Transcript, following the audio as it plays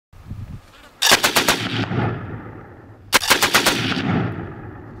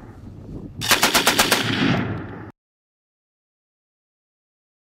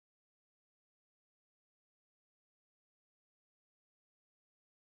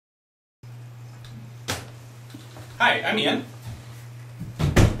Hi, I'm Ian.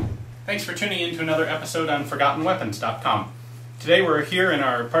 Thanks for tuning in to another episode on ForgottenWeapons.com. Today we're here in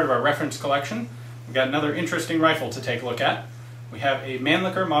part of our reference collection. We've got another interesting rifle to take a look at. We have a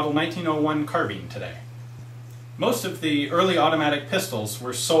Mannlicher Model 1901 carbine today. Most of the early automatic pistols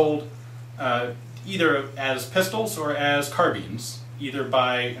were sold either as pistols or as carbines, either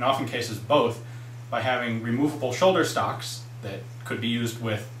by, in often cases both, by having removable shoulder stocks that could be used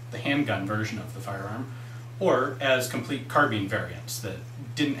with the handgun version of the firearm, or as complete carbine variants that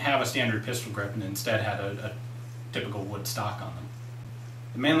didn't have a standard pistol grip and instead had a typical wood stock on them.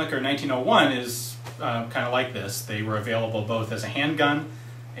 The Mannlicher 1901 is kind of like this. They were available both as a handgun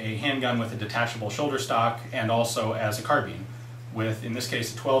with a detachable shoulder stock, and also as a carbine with, in this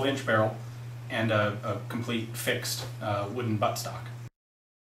case, a 12-inch barrel and a complete fixed wooden buttstock.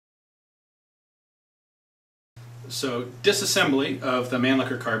 So disassembly of the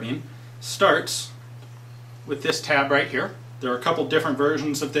Mannlicher carbine starts with this tab right here. There are a couple different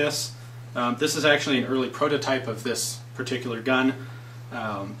versions of this. This is actually an early prototype of this particular gun.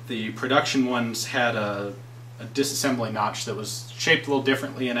 The production ones had a disassembly notch that was shaped a little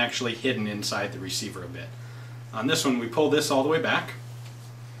differently and actually hidden inside the receiver a bit. On this one we pull this all the way back,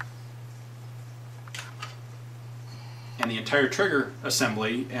 and the entire trigger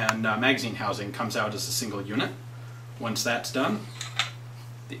assembly and magazine housing comes out as a single unit. Once that's done,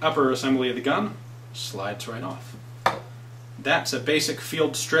 the upper assembly of the gun slides right off. That's a basic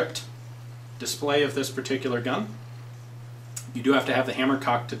field stripped display of this particular gun. You do have to have the hammer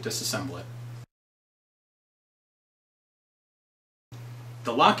cocked to disassemble it.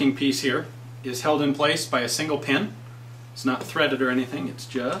 The locking piece here is held in place by a single pin. It's not threaded or anything, it's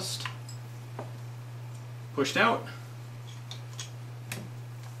just pushed out,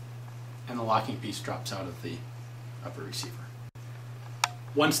 and the locking piece drops out of the upper receiver.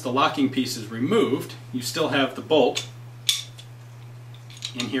 Once the locking piece is removed, you still have the bolt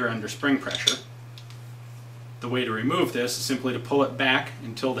in here under spring pressure. The way to remove this is simply to pull it back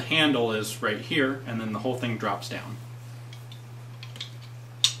until the handle is right here, and then the whole thing drops down.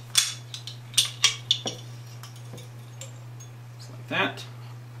 Just like that.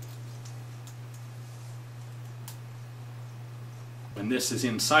 When this is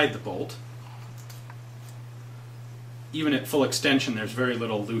inside the bolt, even at full extension, there's very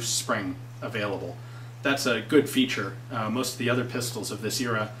little loose spring available. That's a good feature. Most of the other pistols of this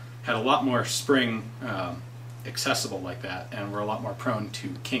era had a lot more spring accessible like that, and were a lot more prone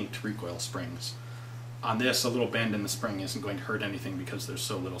to kinked recoil springs. On this, a little bend in the spring isn't going to hurt anything because there's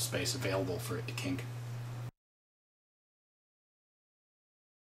so little space available for it to kink.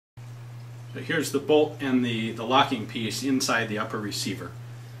 So here's the bolt and the locking piece inside the upper receiver.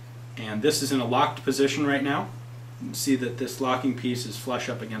 And this is in a locked position right now. You can see that this locking piece is flush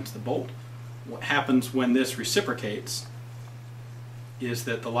up against the bolt. What happens when this reciprocates is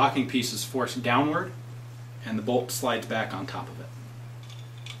that the locking piece is forced downward and the bolt slides back on top of it.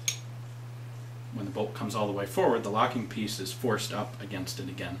 When the bolt comes all the way forward, the locking piece is forced up against it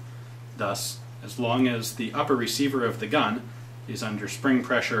again. Thus, as long as the upper receiver of the gun is under spring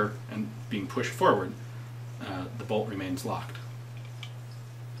pressure and being pushed forward, the bolt remains locked.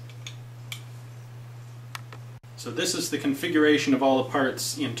 So this is the configuration of all the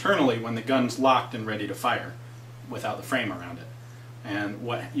parts internally when the gun's locked and ready to fire, without the frame around it. And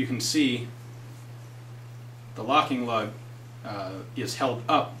what you can see, the locking lug is held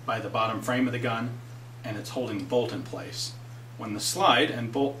up by the bottom frame of the gun, and it's holding the bolt in place. When the slide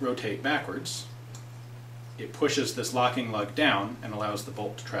and bolt rotate backwards, it pushes this locking lug down and allows the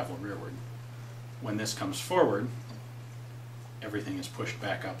bolt to travel rearward. When this comes forward, everything is pushed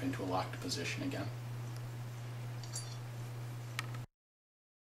back up into a locked position again.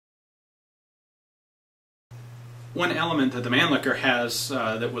 One element that the Mannlicher has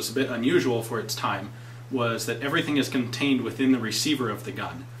that was a bit unusual for its time was that everything is contained within the receiver of the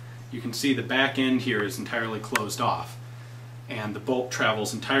gun. You can see the back end here is entirely closed off, and the bolt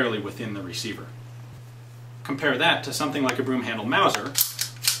travels entirely within the receiver. Compare that to something like a broom-handled Mauser.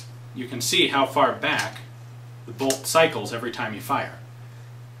 You can see how far back the bolt cycles every time you fire.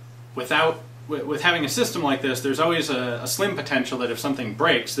 With having a system like this, there's always a slim potential that if something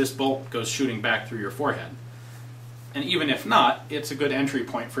breaks, this bolt goes shooting back through your forehead. And even if not, it's a good entry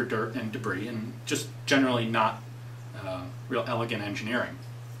point for dirt and debris, and just generally not real elegant engineering.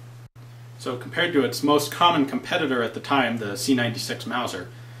 So compared to its most common competitor at the time, the C96 Mauser,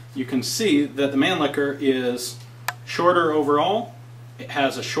 you can see that the Mannlicher is shorter overall. It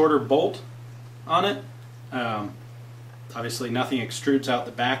has a shorter bolt on it. Obviously nothing extrudes out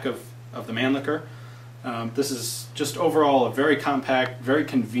the back of the Mannlicher. This is just overall a very compact, very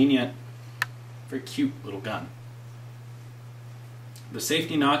convenient, very cute little gun. The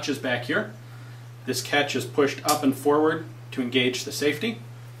safety notch is back here. This catch is pushed up and forward to engage the safety.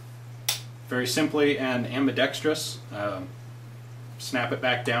 Very simply and ambidextrous, snap it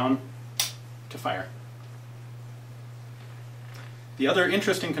back down to fire. The other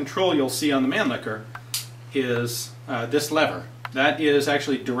interesting control you'll see on the Mannlicher is this lever. That is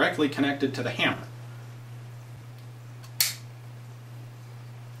actually directly connected to the hammer.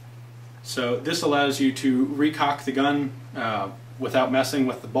 So this allows you to recock the gun without messing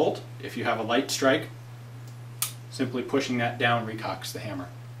with the bolt. If you have a light strike, simply pushing that down recocks the hammer.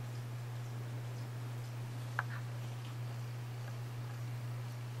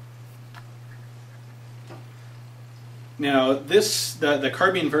 Now the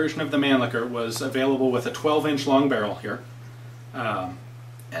carbine version of the Mannlicher was available with a 12-inch long barrel here, and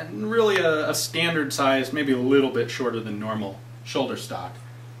really a standard size, maybe a little bit shorter than normal shoulder stock.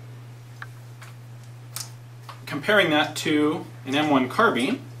 Comparing that to an M1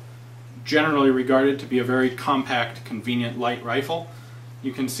 carbine, generally regarded to be a very compact, convenient, light rifle,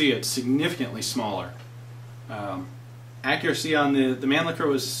 you can see it's significantly smaller. Accuracy on the Mannlicher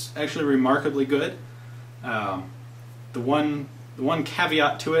was actually remarkably good. The one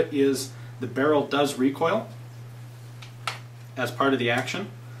caveat to it is the barrel does recoil as part of the action,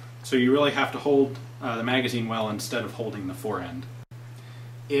 so you really have to hold the magazine well instead of holding the forend.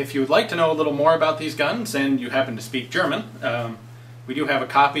 If you would like to know a little more about these guns and you happen to speak German, we do have a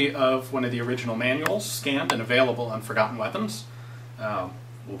copy of one of the original manuals scanned and available on Forgotten Weapons.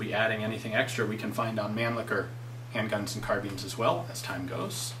 We'll be adding anything extra we can find on Mannlicher handguns and carbines as well as time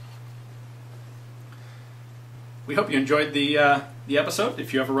goes. We hope you enjoyed the episode.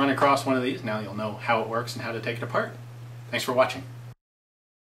 If you ever run across one of these, now you'll know how it works and how to take it apart. Thanks for watching.